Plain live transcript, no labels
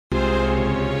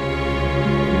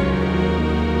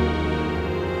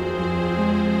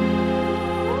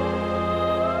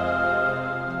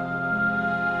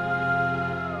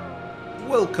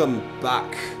Welcome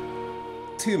back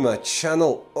to my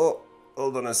channel. Oh,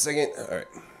 hold on a second. Alright.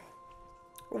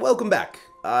 Welcome back.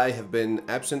 I have been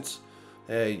absent.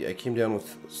 I came down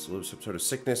with some sort of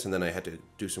sickness, and then I had to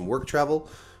do some work travel,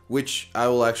 which I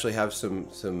will actually have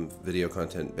some video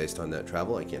content based on that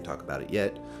travel. I can't talk about it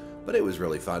yet, but it was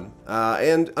really fun.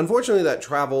 And unfortunately, that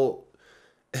travel,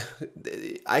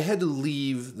 I had to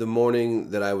leave the morning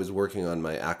that I was working on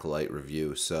my Acolyte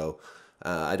review, so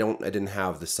I didn't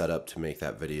have the setup to make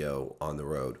that video on the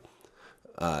road.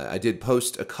 I did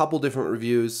post a couple different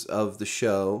reviews of the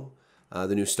show,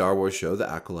 the new Star Wars show, The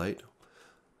Acolyte,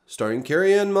 starring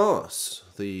Carrie-Anne Moss,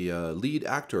 the lead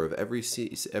actor of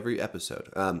every episode.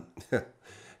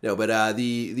 No, but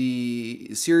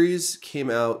the series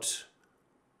came out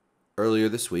earlier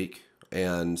this week,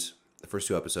 and the first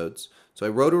two episodes. So I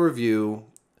wrote a review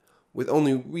with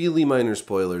only really minor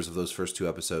spoilers of those first two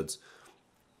episodes.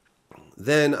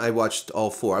 Then I watched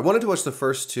all four. I wanted to watch the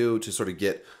first two to sort of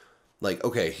get, like,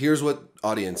 okay, here's what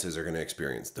audiences are going to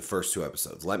experience, the first two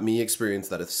episodes. Let me experience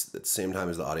that at the same time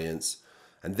as the audience.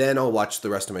 And then I'll watch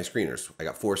the rest of my screeners. I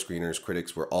got 4 screeners.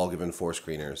 Critics were all given 4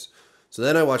 screeners. So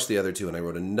then I watched the other two, and I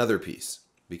wrote another piece.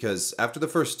 Because after the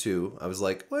first two, I was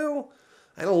like, well,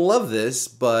 I don't love this,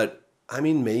 but I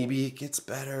mean, maybe it gets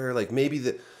better. Like maybe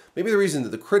the reason that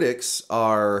the critics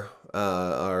are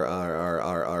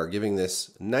giving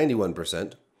this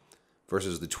 91%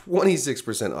 versus the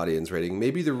 26% audience rating,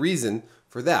 maybe the reason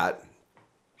for that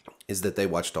is that they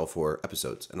watched all 4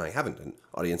 episodes, and I haven't, and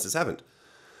audiences haven't.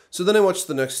 So then I watched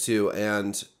the next two,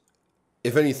 and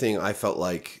if anything, I felt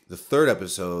like the third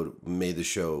episode made the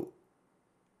show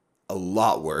a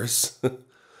lot worse. And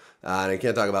I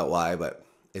can't talk about why, but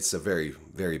it's a very,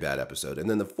 very bad episode. And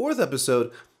then the fourth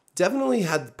episode definitely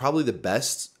had probably the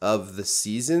best of the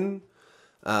season,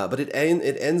 but it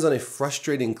ends on a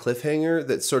frustrating cliffhanger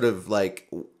that's sort of like,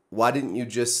 why didn't you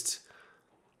just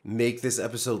make this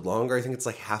episode longer? I think it's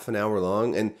like half an hour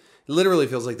long, and it literally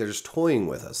feels like they're just toying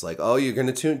with us. Like, oh, you're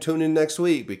going to tune in next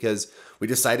week because we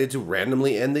decided to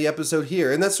randomly end the episode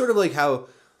here. And that's sort of like how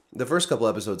the first couple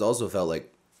episodes also felt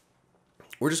like,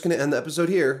 we're just going to end the episode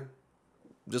here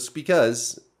just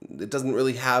because it doesn't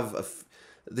really have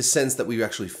the sense that we've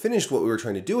actually finished what we were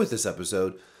trying to do with this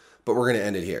episode, but we're going to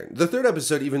end it here. The third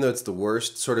episode, even though it's the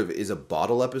worst, sort of is a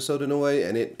bottle episode in a way,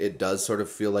 and it does sort of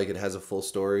feel like it has a full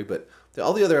story, but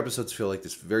all the other episodes feel like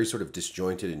this very sort of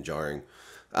disjointed and jarring.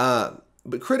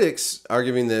 But critics are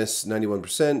giving this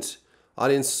 91%,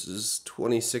 audience is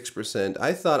 26%.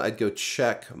 I thought I'd go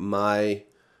check my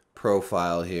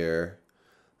profile here.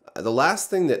 The last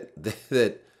thing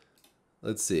that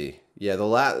let's see. Yeah,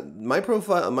 my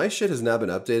profile, my shit has now been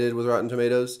updated with Rotten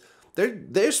Tomatoes.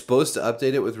 They're supposed to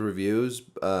update it with reviews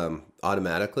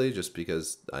automatically just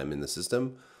because I'm in the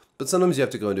system. But sometimes you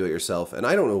have to go and do it yourself, and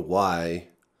I don't know why.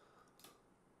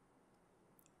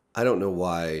 I don't know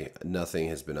why nothing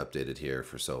has been updated here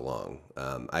for so long.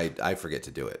 I forget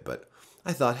to do it, but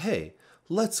I thought, hey,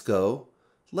 let's go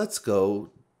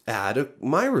add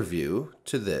my review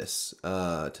to this.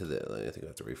 I think I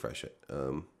have to refresh it.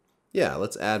 Yeah,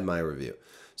 let's add my review.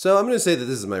 So I'm going to say that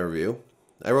this is my review.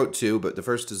 I wrote 2, but the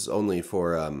first is only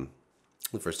for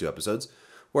the first 2 episodes,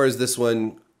 whereas this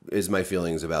one is my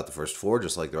feelings about the first 4,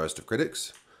 just like the rest of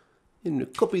critics.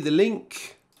 And copy the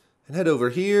link and head over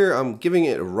here. I'm giving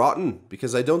it rotten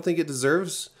because I don't think it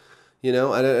deserves, I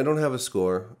don't have a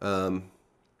score. And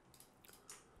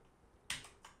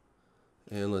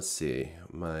let's see,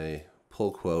 my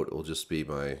pull quote will just be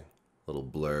my little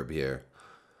blurb here.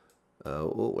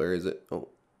 Where is it? Oh,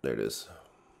 there it is.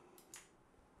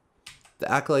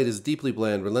 The Acolyte is a deeply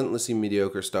bland, relentlessly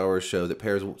mediocre Star Wars show that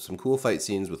pairs some cool fight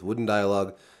scenes with wooden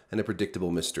dialogue and a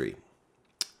predictable mystery.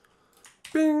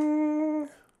 Bing!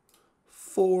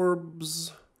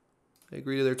 Forbes. I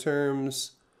agree to their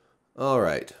terms. All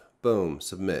right. Boom.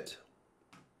 Submit.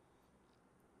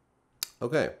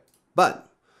 Okay. But,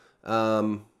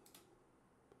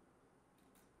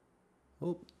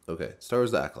 okay. Star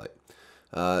Wars The Acolyte.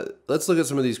 Let's look at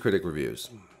some of these critic reviews.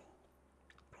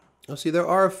 Oh, see, there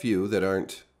are a few that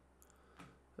aren't.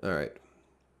 All right.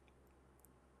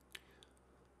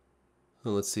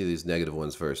 Well, let's see these negative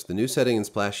ones first. The new setting and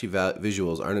splashy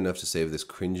visuals aren't enough to save this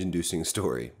cringe-inducing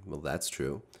story. Well, that's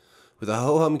true. With a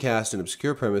ho-hum cast, an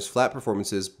obscure premise, flat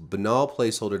performances, banal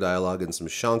placeholder dialogue, and some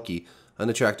shonky,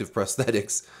 unattractive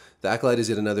prosthetics, The Acolyte is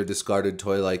yet another discarded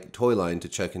toy line to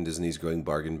check in Disney's growing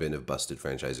bargain bin of busted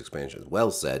franchise expansions.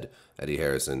 Well said, Eddie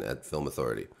Harrison at Film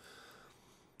Authority.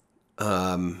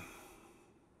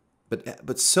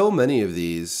 But so many of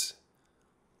these,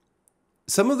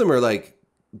 some of them are like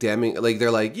damning, like they're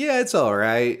like, yeah, it's all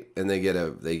right, and they get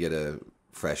a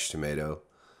fresh tomato.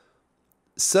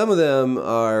 some of them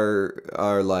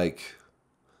are like,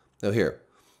 oh,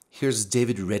 here's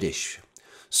David Reddish.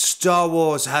 Star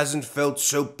Wars hasn't felt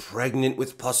so pregnant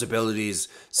with possibilities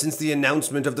since the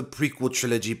announcement of the prequel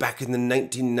trilogy back in the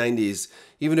 1990s.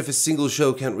 Even if a single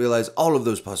show can't realize all of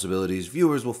those possibilities,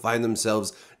 viewers will find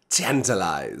themselves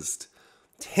tantalized.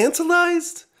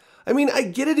 Tantalized? I mean, I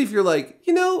get it if you're like,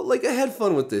 I had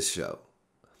fun with this show.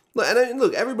 And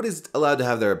look, everybody's allowed to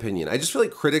have their opinion. I just feel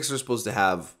like critics are supposed to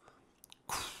have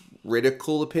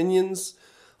critical opinions.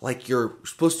 Like you're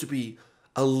supposed to be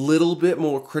a little bit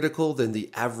more critical than the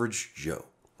average Joe,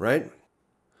 right?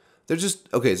 They're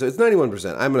just, okay, so it's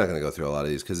 91%. I'm not going to go through a lot of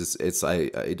these because I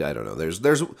don't know.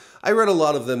 I read a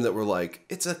lot of them that were like,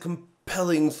 it's a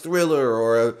compelling thriller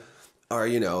or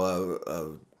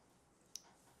a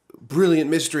brilliant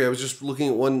mystery. I was just looking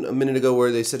at one a minute ago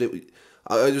where they said it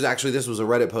was actually, this was a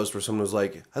Reddit post where someone was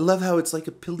like, I love how it's like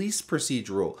a police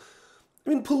procedural. I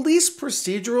mean, police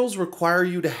procedurals require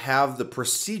you to have the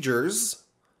procedures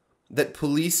that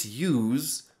police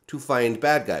use to find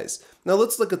bad guys. Now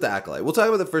let's look at the Acolyte. We'll talk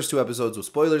about the first 2 episodes with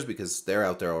spoilers because they're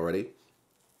out there already.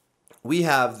 We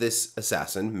have this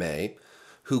assassin, May,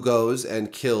 who goes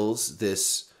and kills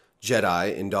this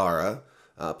Jedi, Indara,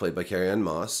 played by Carrie-Anne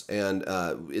Moss, and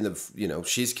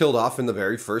she's killed off in the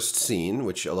very first scene,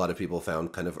 which a lot of people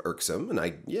found kind of irksome, and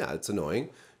it's annoying.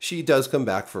 She does come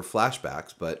back for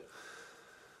flashbacks, but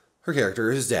her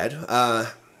character is dead.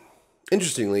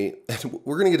 Interestingly,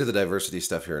 we're going to get to the diversity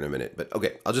stuff here in a minute, but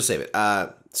okay, I'll just save it.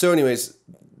 So anyways,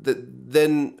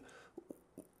 then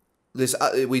this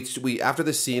we after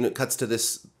this scene, it cuts to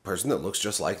this person that looks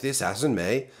just like the assassin,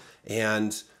 May,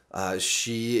 and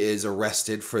she is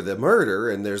arrested for the murder,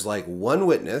 and there's like one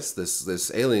witness,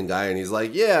 this alien guy, and he's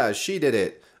like, yeah, she did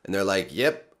it. And they're like,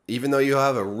 yep, even though you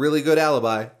have a really good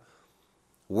alibi,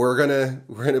 we're gonna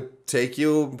take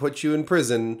you and put you in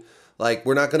prison. Like,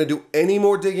 we're not going to do any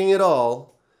more digging at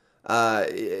all.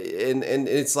 And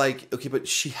it's like, okay, but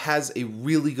she has a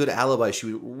really good alibi. She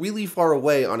was really far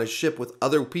away on a ship with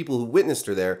other people who witnessed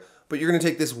her there. But you're going to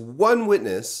take this one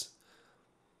witness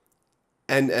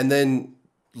and then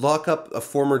lock up a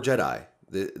former Jedi.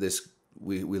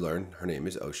 We learn her name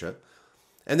is Osha.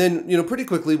 And then, pretty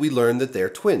quickly we learn that they're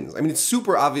twins. I mean, it's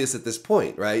super obvious at this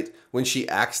point, right? When she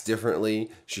acts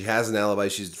differently, she has an alibi,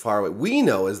 she's far away. We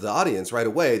know as the audience right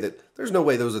away that there's no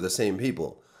way those are the same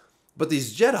people. But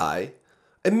these Jedi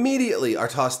immediately are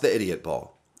tossed the idiot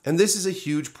ball. And this is a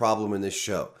huge problem in this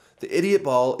show. The idiot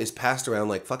ball is passed around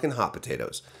like fucking hot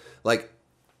potatoes. Like,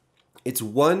 it's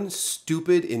one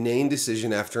stupid, inane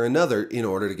decision after another in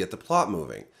order to get the plot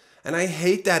moving. And I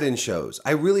hate that in shows.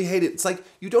 I really hate it. It's like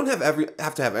you don't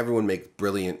have to have everyone make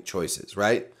brilliant choices,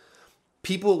 right?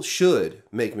 People should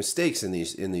make mistakes in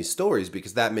these stories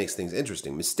because that makes things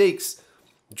interesting. Mistakes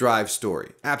drive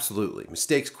story. Absolutely.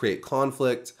 Mistakes create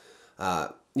conflict.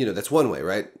 That's one way,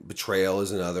 right? Betrayal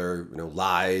is another,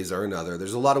 lies are another.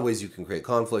 There's a lot of ways you can create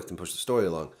conflict and push the story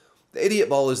along. The idiot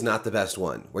ball is not the best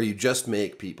one, where you just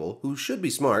make people who should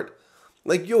be smart,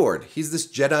 like Yord. He's this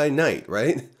Jedi Knight,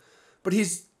 right? But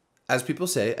he's, as people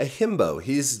say, a himbo.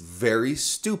 He's very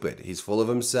stupid. He's full of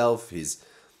himself. He's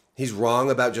wrong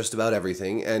about just about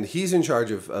everything. And he's in charge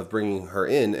of bringing her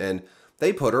in. And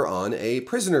they put her on a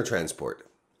prisoner transport.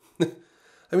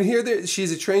 I mean,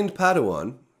 she's a trained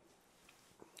Padawan.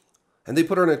 And they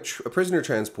put her on a prisoner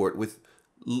transport with,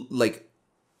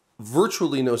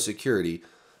 virtually no security.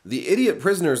 The idiot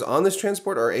prisoners on this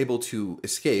transport are able to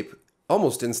escape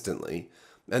almost instantly.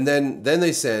 And then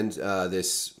they send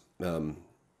this...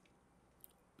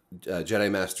 Jedi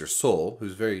Master Soul,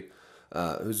 who's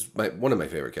one of my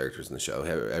favorite characters in the show.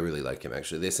 I really like him,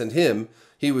 actually. They sent him.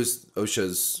 He was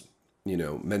Osha's,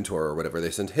 mentor or whatever.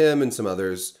 They sent him and some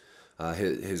others, one of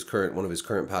his current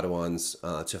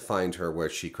Padawans, to find her where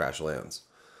she crash lands.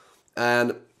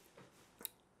 And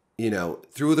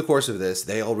through the course of this,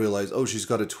 they all realize, oh, she's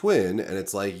got a twin, and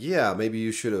it's like, yeah, maybe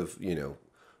you should have,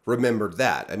 remembered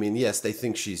that. I mean, yes, they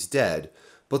think she's dead,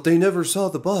 but they never saw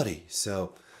the body,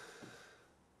 So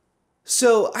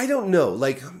I don't know,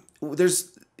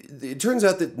 it turns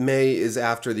out that May is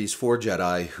after these 4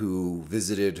 Jedi who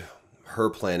visited her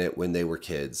planet when they were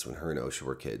kids, when her and Osha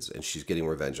were kids, and she's getting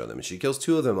revenge on them. And she kills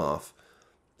 2 of them off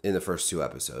in the first 2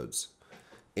 episodes.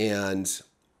 And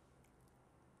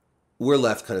we're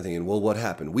left kind of thinking, well, what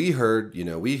happened? We hear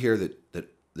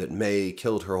that May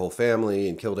killed her whole family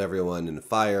and killed everyone in a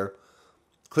fire.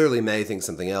 Clearly, May thinks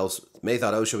something else. May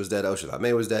thought Osha was dead. Osha thought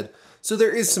May was dead. So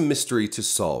there is some mystery to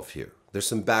solve here. There's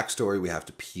some backstory we have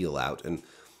to peel out. And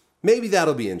maybe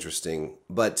that'll be interesting.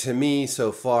 But to me,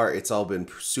 so far, it's all been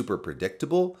super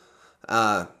predictable.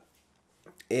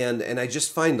 And I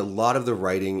just find a lot of the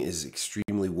writing is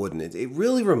extremely wooden. It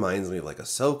really reminds me of like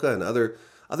Ahsoka and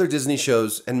other Disney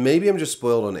shows. And maybe I'm just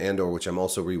spoiled on Andor, which I'm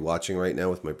also rewatching right now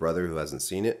with my brother who hasn't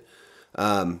seen it.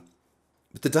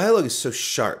 But the dialogue is so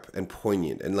sharp and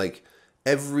poignant, and like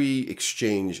every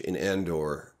exchange in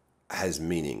Andor has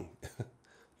meaning.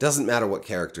 Doesn't matter what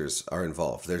characters are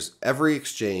involved. There's every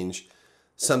exchange,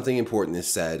 something important is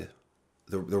said.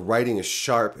 The writing is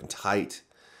sharp and tight.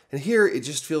 And here it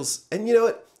just feels, and you know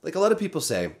what? Like a lot of people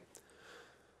say,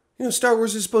 Star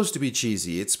Wars is supposed to be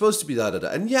cheesy. It's supposed to be da-da-da.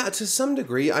 And yeah, to some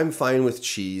degree, I'm fine with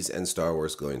cheese and Star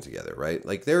Wars going together, right?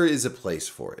 Like there is a place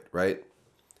for it, right?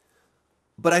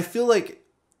 But I feel like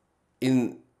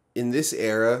in this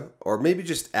era, or maybe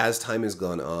just as time has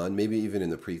gone on, maybe even in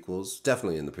the prequels,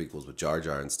 definitely in the prequels with Jar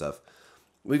Jar and stuff,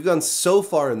 we've gone so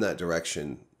far in that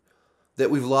direction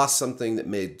that we've lost something that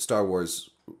made Star Wars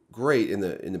great in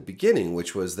the beginning,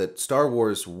 which was that Star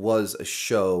Wars was a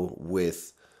show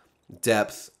with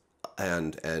depth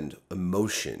and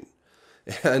emotion.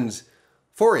 And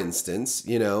for instance,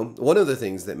 one of the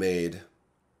things that made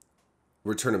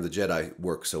Return of the Jedi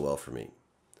work so well for me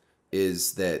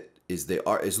is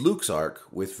Luke's arc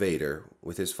with Vader,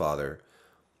 with his father,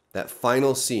 that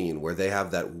final scene where they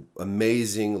have that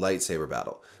amazing lightsaber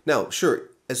battle. Now, sure,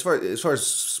 as far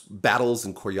as battles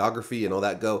and choreography and all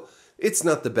that go, it's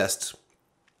not the best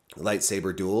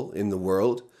lightsaber duel in the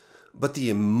world, but the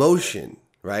emotion,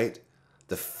 right?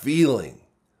 The feeling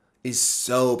is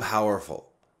so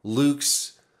powerful.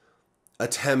 Luke's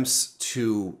attempts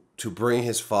to bring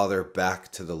his father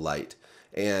back to the light.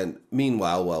 And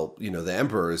meanwhile, the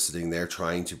Emperor is sitting there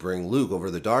trying to bring Luke over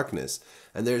the darkness.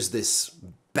 And there's this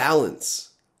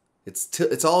balance.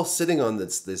 It's all sitting on the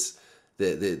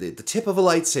tip of a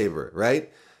lightsaber,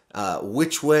 right?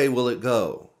 Which way will it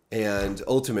go? And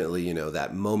ultimately,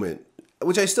 that moment,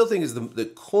 which I still think is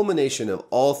the culmination of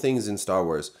all things in Star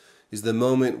Wars, is the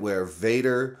moment where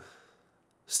Vader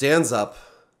stands up,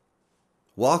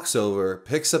 walks over,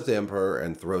 picks up the Emperor,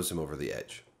 and throws him over the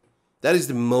edge. That is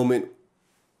the moment,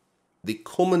 the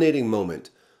culminating moment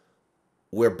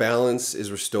where balance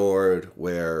is restored,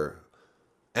 where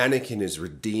Anakin is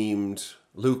redeemed,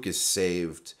 Luke is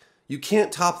saved. You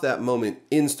can't top that moment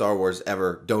in Star Wars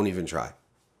ever. Don't even try.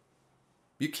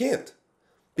 You can't.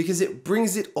 Because it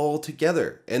brings it all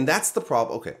together. And that's the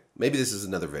problem. Okay, maybe this is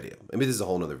another video. Maybe this is a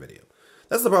whole nother video.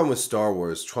 That's the problem with Star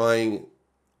Wars, trying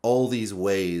all these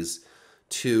ways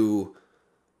to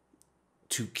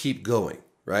keep going.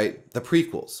 Right? The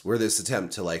prequels were this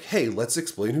attempt to like, hey, let's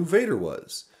explain who Vader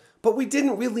was. But we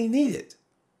didn't really need it.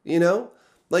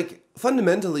 Like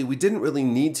fundamentally, we didn't really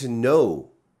need to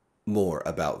know more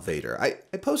about Vader. I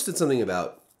posted something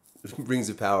about Rings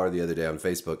of Power the other day on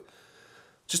Facebook,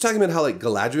 just talking about how like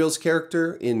Galadriel's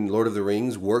character in Lord of the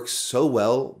Rings works so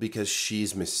well because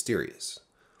she's mysterious.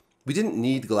 We didn't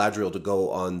need Galadriel to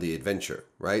go on the adventure,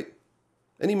 right?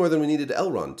 Any more than we needed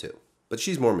Elrond to. But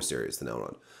she's more mysterious than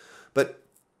Elrond. But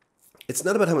it's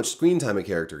not about how much screen time a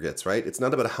character gets, right? It's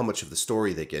not about how much of the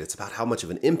story they get. It's about how much of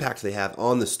an impact they have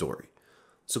on the story.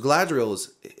 So Galadriel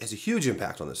has a huge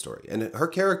impact on the story. And her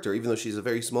character, even though she's a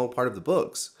very small part of the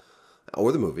books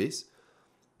or the movies,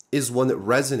 is one that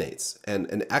resonates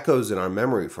and echoes in our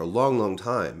memory for a long, long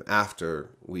time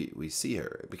after we see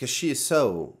her. Because she is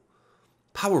so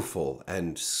powerful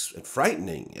and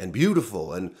frightening and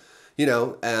beautiful and,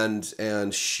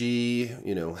 and she,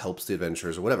 helps the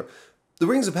adventurers or whatever. The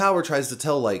Rings of Power tries to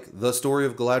tell, like, the story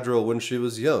of Galadriel when she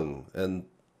was young and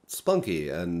spunky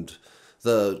and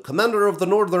the commander of the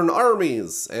Northern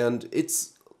Armies. And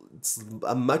it's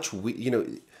a much,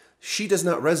 she does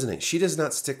not resonate. She does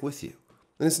not stick with you.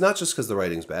 And it's not just because the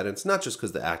writing's bad. And it's not just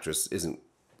because the actress isn't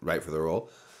right for the role.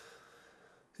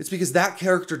 It's because that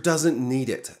character doesn't need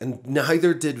it. And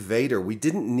neither did Vader. We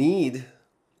didn't need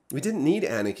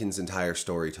Anakin's entire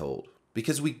story told.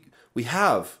 Because we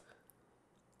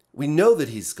know that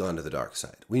he's gone to the dark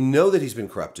side. We know that he's been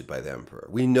corrupted by the Emperor.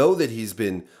 We know that he's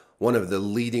been one of the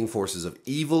leading forces of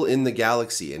evil in the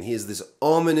galaxy, and he is this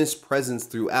ominous presence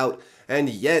throughout. And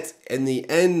yet, in the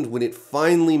end, when it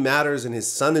finally matters and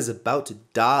his son is about to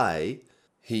die,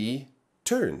 he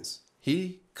turns.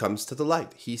 He comes to the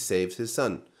light. He saves his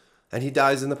son, and he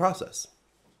dies in the process.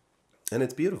 And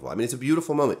it's beautiful. I mean, it's a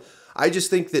beautiful moment. I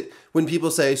just think that when people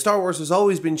say Star Wars has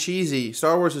always been cheesy,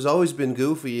 Star Wars has always been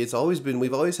goofy,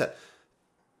 we've always had...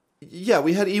 Yeah,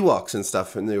 we had Ewoks and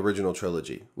stuff in the original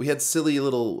trilogy. We had silly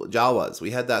little Jawas. We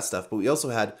had that stuff. But we also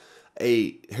had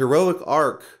a heroic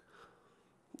arc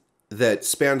that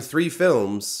spanned 3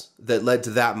 films that led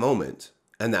to that moment.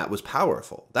 And that was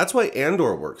powerful. That's why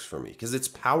Andor works for me, because it's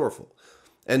powerful.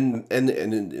 And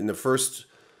in the first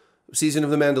season of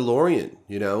The Mandalorian,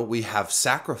 we have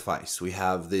sacrifice. We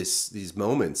have these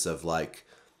moments of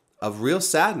of real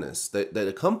sadness that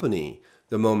accompany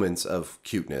the moments of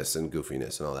cuteness and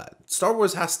goofiness and all that. Star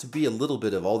Wars has to be a little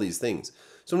bit of all these things.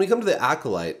 So when we come to the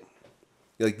Acolyte,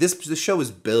 this show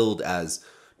is billed as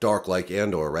dark like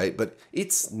Andor, right? But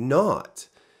it's not.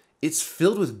 It's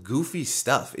filled with goofy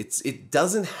stuff. It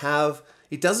doesn't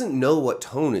know what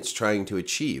tone it's trying to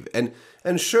achieve. And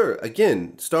sure,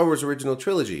 again, Star Wars original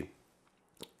trilogy,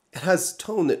 it has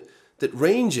tone that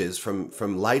ranges from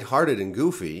lighthearted and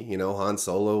goofy, Han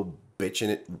Solo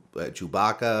bitching at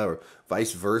Chewbacca, or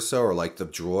vice versa, or like the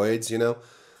droids,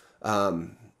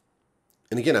 And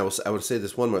again, I would say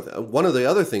this one more. One of the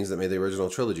other things that made the original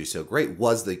trilogy so great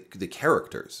was the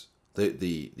characters,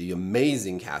 the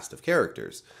amazing cast of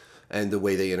characters, and the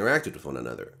way they interacted with one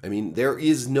another. I mean, there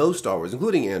is no Star Wars,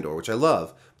 including Andor, which I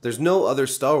love. There's no other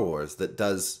Star Wars that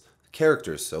does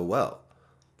characters so well.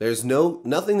 There's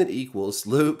nothing that equals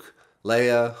Luke,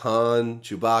 Leia, Han,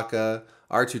 Chewbacca,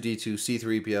 R2-D2,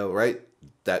 C-3PO, right?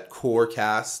 That core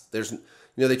cast.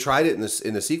 They tried it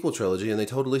in the sequel trilogy, and they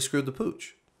totally screwed the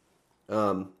pooch.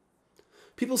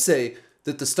 People say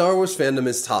that the Star Wars fandom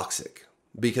is toxic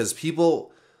because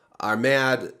people are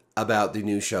mad about the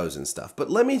new shows and stuff. But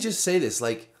let me just say this,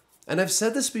 and I've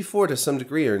said this before to some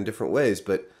degree or in different ways,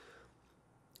 but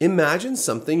imagine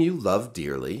something you love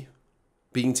dearly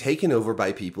being taken over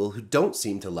by people who don't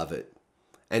seem to love it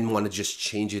and want to just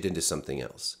change it into something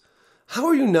else. How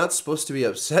are you not supposed to be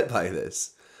upset by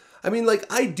this? I mean,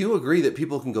 I do agree that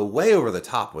people can go way over the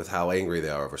top with how angry they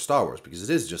are over Star Wars, because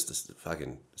it is just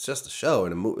it's just a show,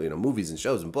 and movies and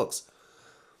shows and books.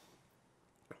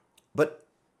 But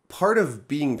part of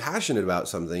being passionate about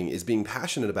something is being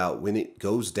passionate about when it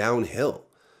goes downhill.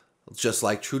 Just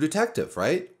like True Detective,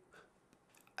 right?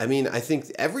 I mean, I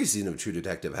think every season of True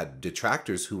Detective had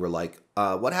detractors who were like,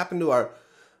 what happened to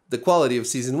the quality of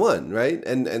season 1, right?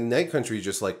 And Night Country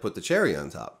just put the cherry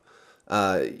on top.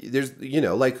 There's,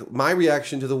 my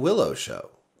reaction to the Willow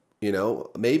show,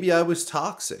 maybe I was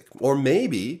toxic, or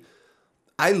maybe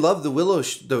I love the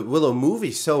Willow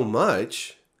movie so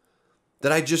much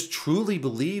that I just truly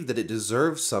believe that it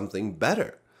deserves something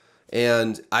better.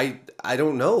 And I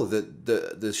don't know,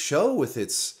 the show with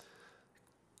its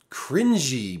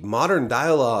cringy modern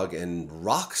dialogue and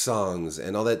rock songs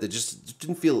and all that just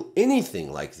didn't feel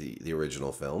anything like the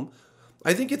original film.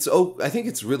 I think it's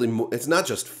really, it's not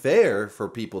just fair for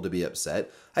people to be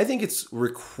upset. I think it's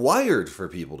required for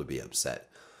people to be upset,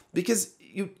 because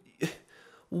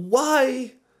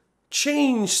why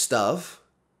change stuff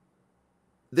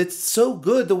that's so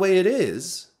good the way it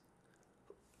is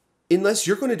unless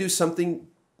you're going to do something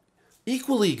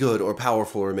equally good or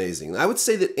powerful or amazing? I would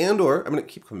say that Andor, I'm going to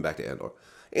keep coming back to Andor.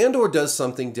 Andor does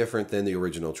something different than the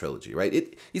original trilogy, right?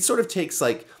 It sort of takes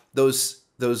those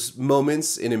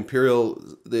moments in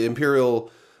the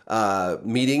Imperial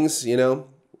meetings,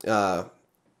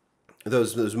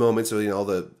 those moments of all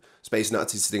the space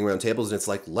Nazis sitting around tables, and it's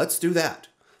like, let's do that.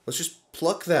 Let's just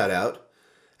pluck that out,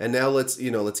 and now let's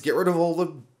get rid of all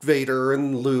the Vader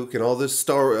and Luke and all this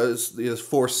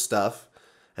Force stuff,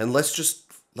 and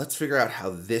let's figure out how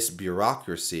this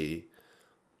bureaucracy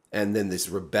and then this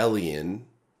rebellion,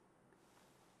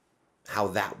 how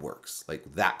that works,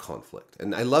 that conflict.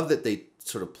 And I love that they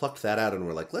sort of plucked that out and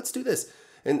were like, let's do this.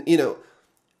 And,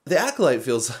 the Acolyte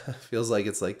feels like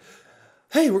it's like,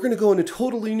 hey, we're going to go in a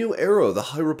totally new era, the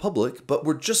High Republic, but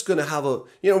we're just going to have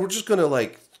we're just going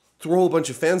to throw a bunch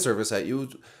of fan service at you.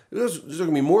 There's going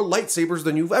to be more lightsabers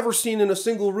than you've ever seen in a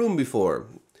single room before.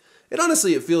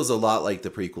 It feels a lot like the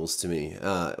prequels to me,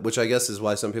 which I guess is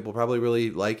why some people probably really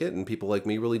like it and people like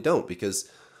me really don't, because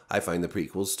I find the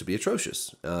prequels to be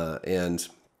atrocious. And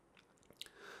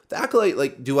the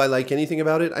Acolyte, do I like anything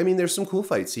about it? I mean, there's some cool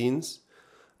fight scenes.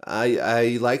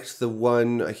 I liked the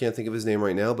one, I can't think of his name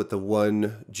right now, but the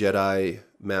one Jedi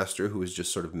Master who was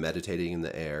just sort of meditating in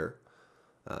the air.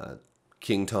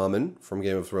 King Tommen from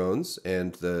Game of Thrones,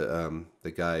 and the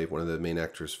guy, one of the main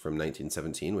actors from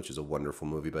 1917, which is a wonderful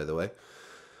movie, by the way.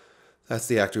 That's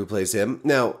the actor who plays him.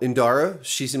 Now, Indara,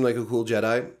 she seemed like a cool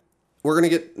Jedi. We're going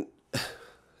to get,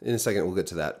 in a second, we'll get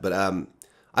to that. But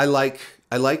I like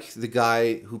the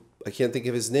guy who, I can't think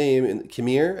of his name,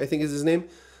 Kimir, I think is his name.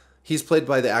 He's played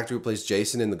by the actor who plays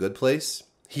Jason in The Good Place.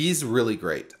 He's really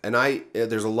great. And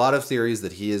there's a lot of theories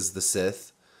that he is the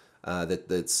Sith,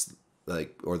 that's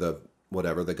or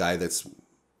the guy that's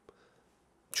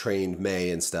trained May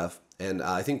and stuff. And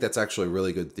I think that's actually a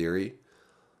really good theory.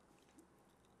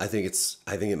 I think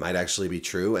it might actually be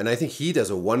true. And I think he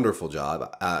does a wonderful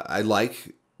job. I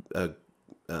like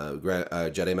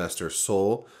Jedi Master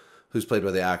Soul, who's played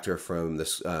by the actor from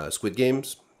the Squid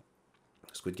Games.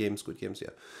 Squid Games,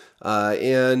 yeah.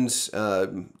 And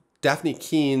Daphne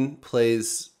Keane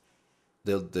plays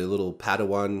the little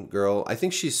Padawan girl. I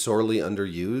think she's sorely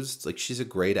underused. Like, she's a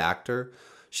great actor.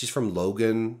 She's from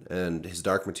Logan and His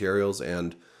Dark Materials,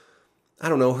 and I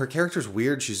don't know, her character's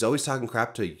weird. She's always talking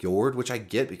crap to Yord, which I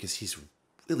get because he's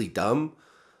really dumb.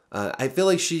 I feel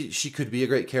like she could be a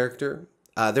great character.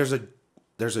 There's a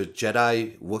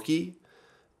Jedi Wookiee,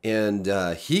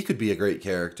 and he could be a great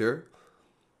character.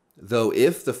 Though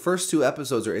if the first 2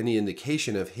 episodes are any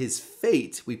indication of his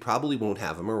fate, we probably won't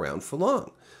have him around for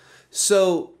long.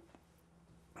 So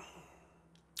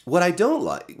what I don't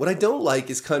like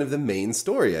is kind of the main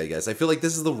story, I guess. I feel like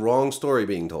this is the wrong story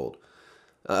being told.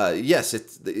 Yes,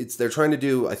 it's they're trying to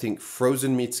do, I think,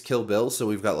 Frozen meets Kill Bill. So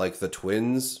we've got like the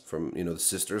twins from, the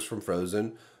sisters from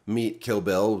Frozen meet Kill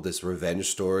Bill, this revenge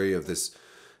story of this,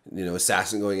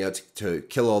 assassin going out to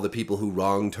kill all the people who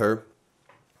wronged her.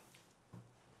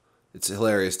 It's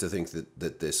hilarious to think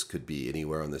that this could be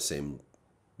anywhere on the same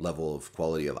level of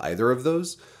quality of either of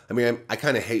those. I mean, I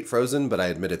kind of hate Frozen, but I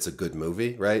admit it's a good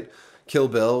movie, right? Kill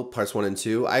Bill, parts 1 and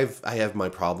 2. I have my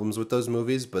problems with those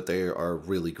movies, but they are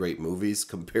really great movies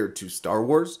compared to Star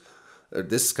Wars.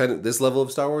 This level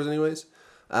of Star Wars, anyways.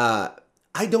 I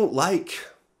don't like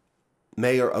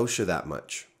May or Osha that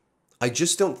much. I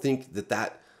just don't think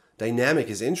that dynamic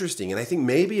is interesting. And I think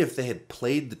maybe if they had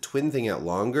played the twin thing out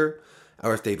longer,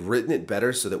 or if they'd written it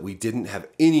better so that we didn't have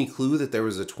any clue that there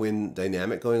was a twin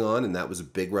dynamic going on, and that was a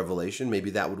big revelation, maybe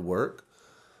that would work.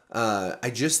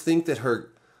 I just think that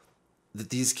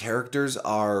these characters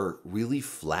are really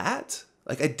flat.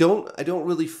 Like, I don't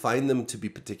really find them to be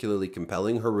particularly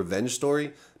compelling. Her revenge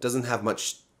story doesn't have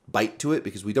much bite to it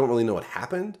because we don't really know what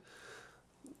happened.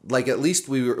 Like, at least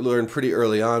we learned pretty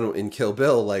early on in Kill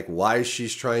Bill, like, why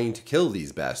she's trying to kill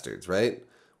these bastards, right?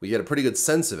 We get a pretty good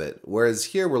sense of it. Whereas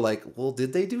here we're like, well,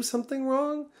 did they do something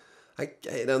wrong?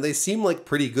 They seem like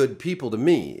pretty good people to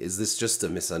me. Is this just a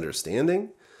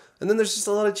misunderstanding? And then there's just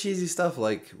a lot of cheesy stuff,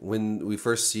 like when we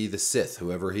first see the Sith,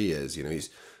 whoever he is,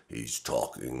 he's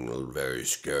talking a very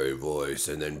scary voice,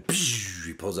 and then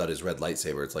he pulls out his red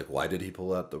lightsaber. It's like, why did he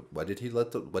what did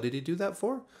he do that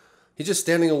for? He's just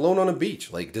standing alone on a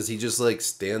beach. Like, does he just like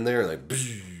stand there and like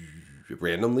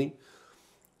randomly?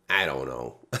 I don't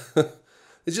know.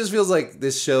 It just feels like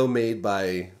this show made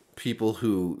by people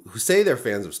who say they're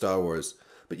fans of Star Wars,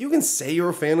 but you can say you're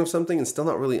a fan of something and still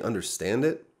not really understand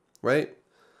it, right?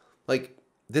 Like,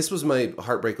 this was my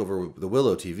heartbreak over the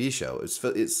Willow TV show.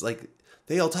 It's like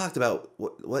they all talked about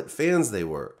what fans they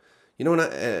were,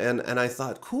 and I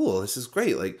thought, cool, this is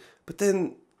great. Like, but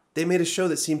then they made a show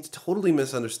that seemed to totally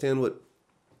misunderstand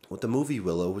what the movie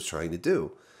Willow was trying to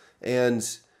do, and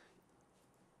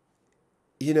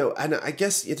and I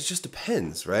guess it just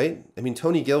depends, right? I mean,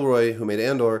 Tony Gilroy, who made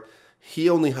Andor, he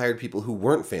only hired people who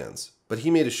weren't fans, but he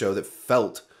made a show that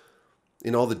felt,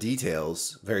 in all the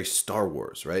details, very Star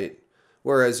Wars, right?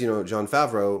 Whereas, Jon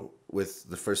Favreau,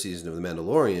 with the first season of The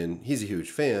Mandalorian, he's a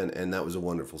huge fan, and that was a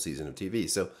wonderful season of TV.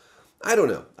 So, I don't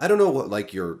know. I don't know what,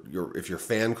 like, if your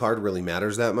fan card really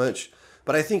matters that much,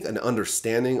 but I think an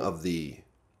understanding of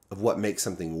what makes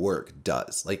something work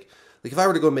does. Like if I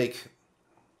were to go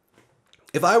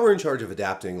if I were in charge of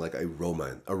adapting like a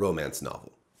romance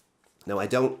novel. Now,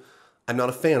 I'm not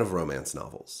a fan of romance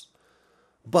novels,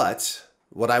 but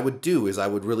what I would do is I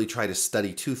would really try to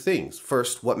study 2 things.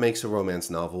 First, what makes a romance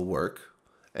novel work?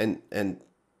 And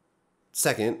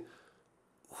second,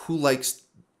 who likes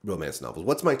romance novels?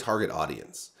 What's my target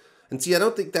audience? And see, I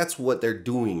don't think that's what they're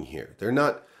doing here. They're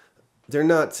not,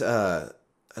 I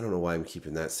don't know why I'm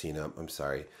keeping that scene up. I'm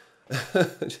sorry.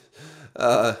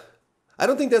 I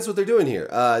don't think that's what they're doing here.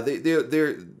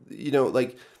 They're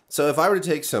like, so if I were to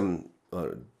take some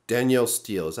Danielle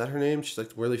Steele, is that her name? She's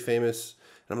like really famous.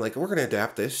 And I'm like, we're going to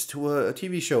adapt this to a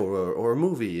TV show or a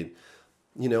movie.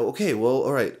 And, okay, well,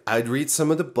 all right. I'd read some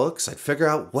of the books. I'd figure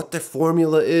out what the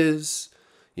formula is.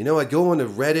 I'd go onto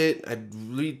Reddit. I'd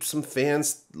read some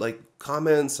fans like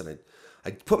comments, and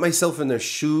I'd put myself in their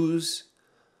shoes.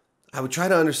 I would try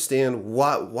to understand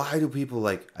why do people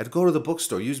like, I'd go to the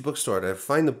bookstore, used bookstore, and I'd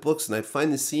find the books, and I'd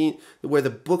find the scene where the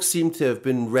books seem to have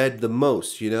been read the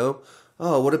most,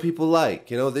 Oh, what do people like?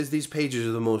 These pages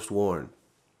are the most worn.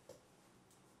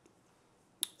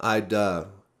 I'd, I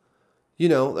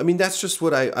mean, that's just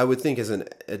what I would think as an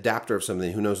adapter of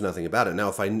something who knows nothing about it. Now,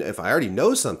 if I already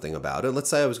know something about it, let's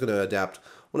say I was going to adapt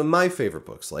one of my favorite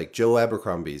books, like Joe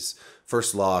Abercrombie's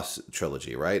First Law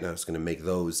trilogy, right? And I was going to make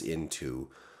those into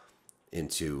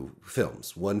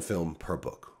films, 1 film per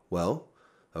book. Well,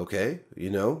 okay,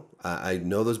 I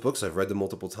know those books. I've read them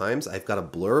multiple times. I've got a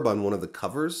blurb on one of the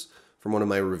covers from one of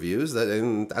my reviews,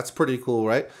 and that's pretty cool,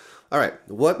 right? All right,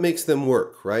 what makes them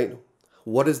work, right?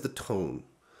 What is the tone?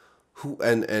 Who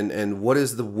and what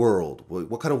is the world?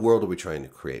 What kind of world are we trying to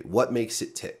create? What makes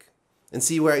it tick? And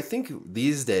see, where I think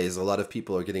these days a lot of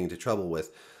people are getting into trouble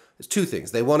with is two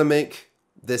things. They want to make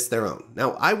this their own.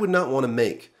 Now, I would not want to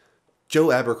make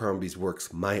Joe Abercrombie's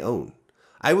works my own.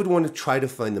 I would want to try to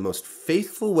find the most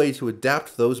faithful way to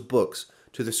adapt those books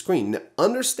to the screen,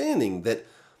 understanding that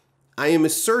I am a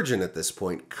surgeon at this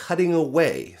point, cutting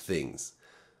away things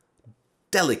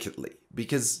delicately,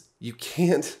 because you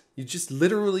just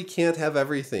literally can't have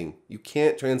everything. You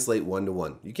can't translate one to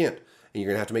one. You can't. And you're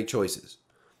going to have to make choices.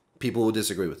 People will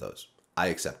disagree with those. I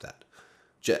accept that.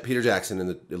 Peter Jackson in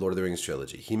the Lord of the Rings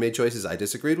trilogy, he made choices I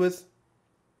disagreed with,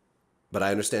 but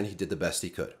I understand he did the best he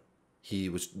could. He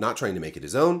was not trying to make it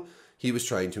his own. He was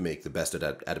trying to make the best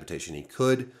adaptation he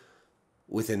could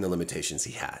within the limitations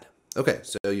he had. Okay,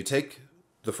 so you take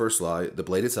the first law. The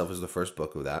Blade itself is the first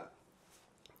book of that.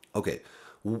 Okay,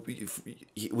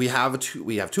 we have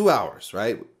 2 hours,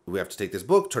 right? We have to take this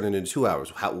book, turn it into 2 hours.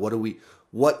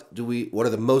 What are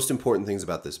the most important things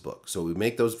about this book? So we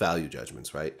make those value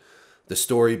judgments, right? The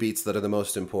story beats that are the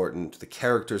most important, the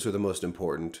characters are the most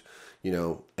important,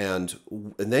 and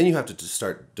then you have to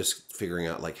start just figuring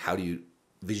out, like, how do you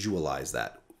visualize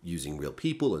that using real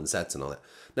people and sets and all that.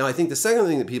 Now, I think the second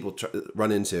thing that people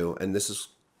run into, and this is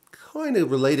kind of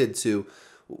related to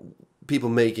people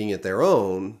making it their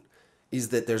own, is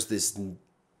that there's this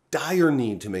dire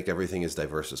need to make everything as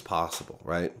diverse as possible,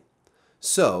 right?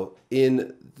 So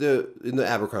in the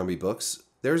Abercrombie books,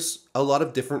 there's a lot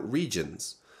of different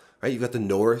regions, right? You've got the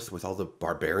North with all the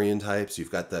barbarian types.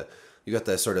 You've got the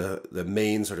sort of the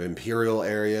main sort of imperial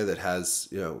area that has,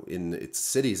 in its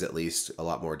cities at least, a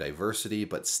lot more diversity,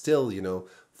 but still,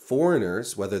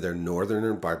 foreigners, whether they're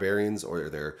northern barbarians or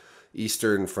they're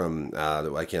eastern from,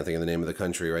 I can't think of the name of the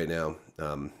country right now,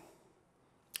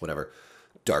 whatever,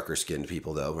 darker skinned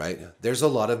people though, right? There's a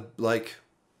lot of like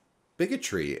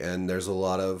bigotry and there's a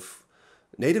lot of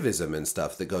nativism and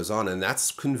stuff that goes on, and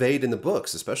that's conveyed in the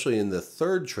books, especially in the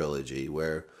third trilogy,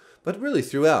 but really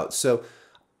throughout. So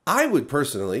I would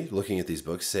personally, looking at these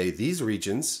books, say these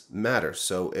regions matter.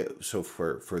 So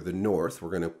for the North, we're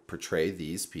going to portray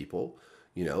these people,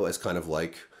 as kind of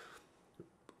like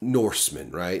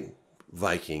Norsemen, right?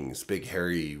 Vikings, big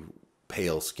hairy,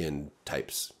 pale skinned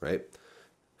types, right?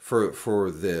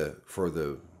 For the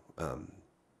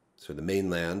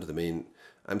mainland,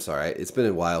 I'm sorry, it's been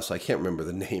a while, so I can't remember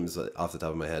the names off the top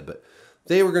of my head, but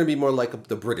they were going to be more like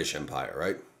the British Empire,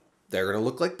 right? They're going to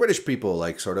look like British people,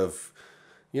 like sort of,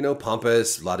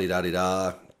 pompous,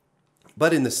 la-di-da-di-da.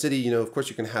 But in the city, of course,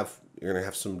 you're going to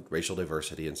have some racial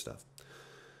diversity and stuff.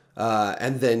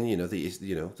 And then,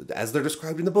 as they're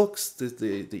described in the books,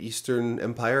 the Eastern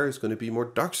Empire is going to be more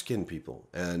dark-skinned people.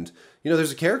 And,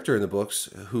 there's a character in the books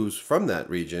who's from that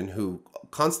region who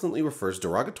constantly refers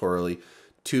derogatorily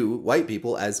to white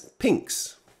people as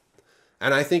pinks.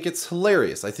 And I think it's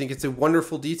hilarious. I think it's a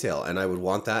wonderful detail, and I would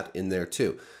want that in there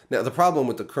too. Now, the problem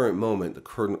with the current moment, the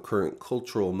current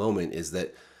cultural moment, is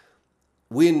that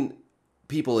when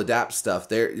people adapt stuff,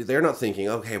 they're not thinking,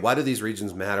 okay, why do these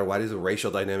regions matter? Why do the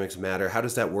racial dynamics matter? How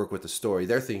does that work with the story?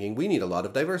 They're thinking, we need a lot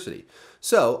of diversity.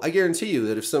 So I guarantee you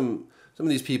that if some of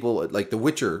these people, like the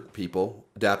Witcher people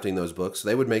adapting those books,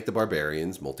 they would make the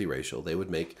barbarians multiracial. They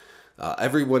would make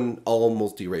everyone all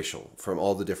multiracial from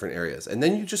all the different areas. And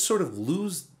then you just sort of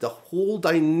lose the whole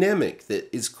dynamic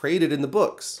that is created in the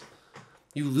books.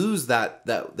 You lose that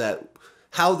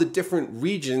how the different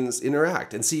regions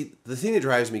interact. And see, the thing that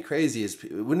drives me crazy is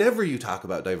whenever you talk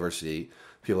about diversity,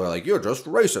 people are like, you're just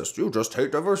racist. You just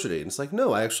hate diversity. And it's like,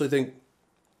 no, I think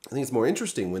it's more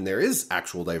interesting when there is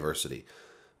actual diversity.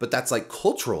 But that's like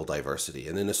cultural diversity.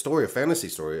 And in a story, a fantasy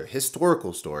story, a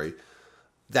historical story,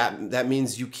 that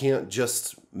means you can't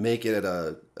just make it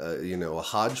a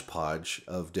hodgepodge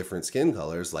of different skin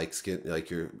colors, like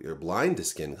you're blind to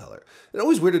skin color. It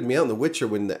always weirded me out in The Witcher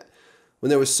when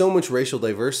there was so much racial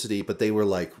diversity, but they were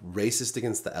like racist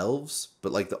against the elves.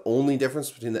 But like the only difference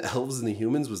between the elves and the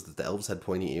humans was that the elves had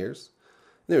pointy ears.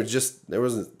 There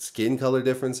wasn't skin color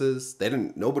differences.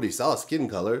 Nobody saw skin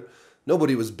color.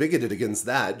 Nobody was bigoted against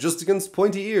that, just against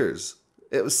pointy ears.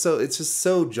 It's just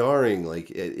so jarring.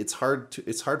 Like it's hard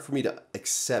for me to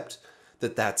accept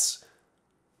that that's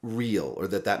real or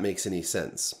that makes any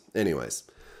sense. Anyways,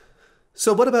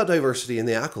 so what about diversity in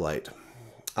the Acolyte?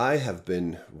 I have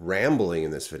been rambling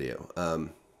in this video,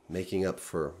 making up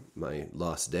for my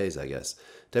lost days, I guess.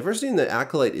 Diversity in the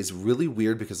Acolyte is really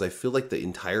weird because I feel like the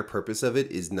entire purpose of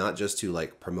it is not just to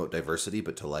like promote diversity,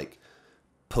 but to like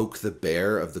poke the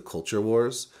bear of the culture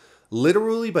wars.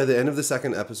 Literally, by the end of the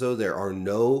second episode, there are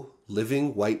no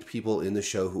living white people in the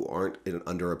show who aren't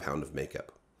under a pound of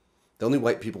makeup. The only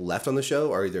white people left on the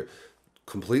show are either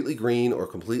completely green or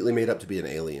completely made up to be an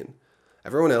alien.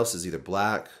 Everyone else is either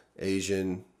black,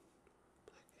 Asian,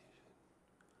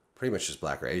 pretty much just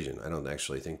black or Asian. I don't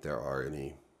actually think there are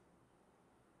any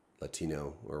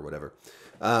Latino or whatever.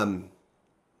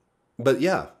 But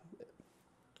yeah,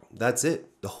 that's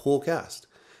it. The whole cast.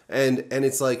 And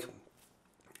it's like,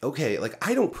 okay, like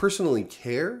I don't personally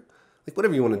care. Like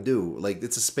whatever you want to do. Like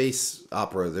it's a space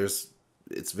opera.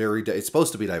 It's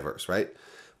supposed to be diverse, right?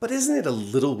 But isn't it a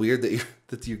little weird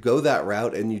that you go that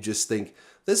route and you just think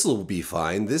this will be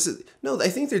fine? No, I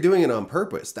think they're doing it on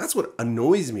purpose. That's what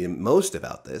annoys me most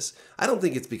about this. I don't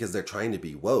think it's because they're trying to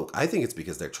be woke. I think it's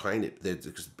because they're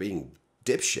just being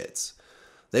dipshits.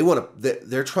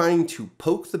 They're trying to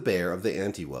poke the bear of the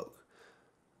anti-woke.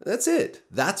 That's it.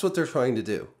 That's what they're trying to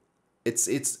do.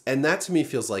 And that to me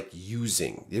feels like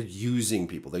using. They're using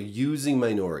people. They're using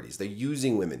minorities. They're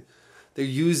using women. They're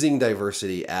using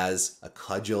diversity as a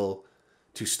cudgel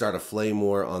to start a flame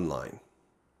war online.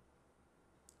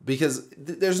 Because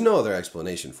there's no other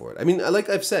explanation for it. I mean, like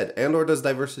I've said, Andor does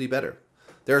diversity better.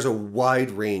 There's a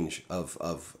wide range of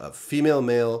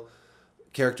female-male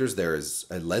characters. There is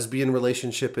a lesbian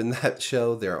relationship in that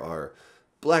show. There are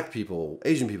black people,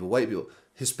 Asian people, white people,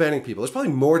 Hispanic people. There's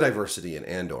probably more diversity in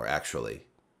Andor, actually.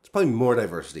 There's probably more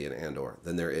diversity in Andor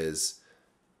than there is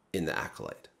in The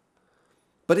Acolyte.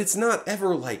 But it's not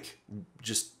ever like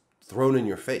just thrown in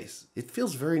your face. It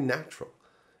feels very natural.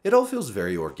 It all feels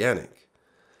very organic.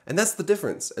 And that's the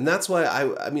difference. And that's why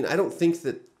I don't think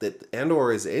that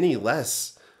Andor is any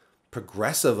less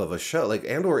progressive of a show. Like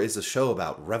Andor is a show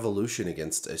about revolution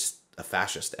against a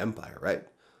fascist empire, right?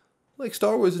 Like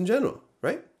Star Wars in general,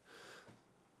 right?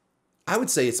 I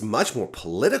would say it's much more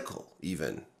political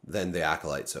even than The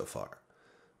Acolyte so far.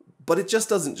 But it just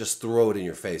doesn't just throw it in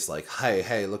your face like,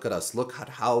 hey, look at us. Look at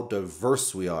how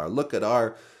diverse we are. Look at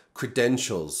our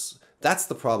credentials. That's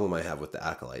the problem I have with The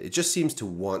Acolyte. It just seems to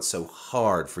want so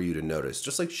hard for you to notice,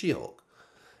 just like She-Hulk.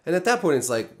 And at that point, it's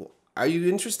like, are you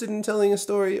interested in telling a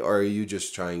story, or are you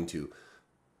just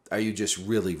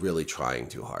really, really trying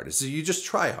too hard? So you just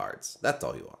try hards. That's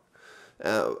all you are.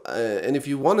 And if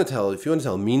you want to tell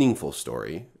a meaningful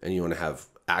story, and you want to have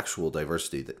actual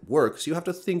diversity that works, you have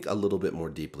to think a little bit more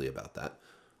deeply about that,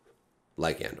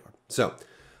 like Andor. So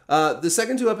the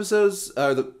second two episodes,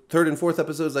 the third and fourth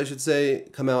episodes, I should say,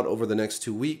 come out over the next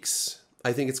 2 weeks.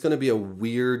 I think it's going to be a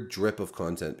weird drip of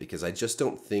content because I just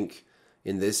don't think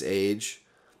in this age,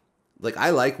 like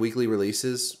I like weekly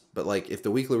releases, but like if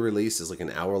the weekly release is like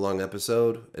an hour-long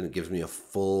episode and it gives me a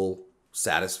full,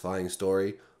 satisfying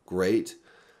story, great.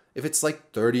 If it's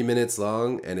like 30 minutes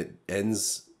long and it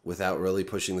ends without really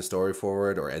pushing the story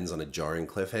forward or ends on a jarring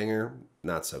cliffhanger,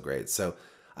 not so great. So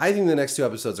I think the next two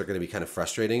episodes are going to be kind of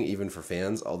frustrating, even for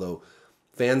fans, although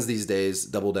fans these days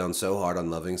double down so hard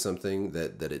on loving something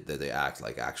that they act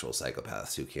like actual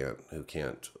psychopaths who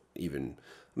can't even...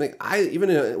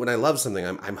 even when I love something,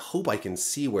 I hope I can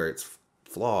see where it's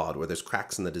flawed, where there's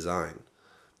cracks in the design.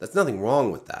 There's nothing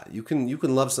wrong with that. You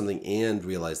can love something and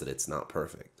realize that it's not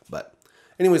perfect. But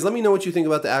anyways, let me know what you think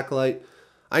about The Acolyte.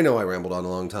 I know I rambled on a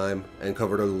long time and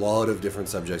covered a lot of different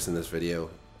subjects in this video.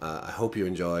 I hope you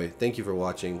enjoy. Thank you for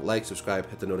watching. Like, subscribe,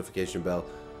 hit the notification bell,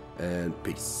 and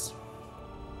peace.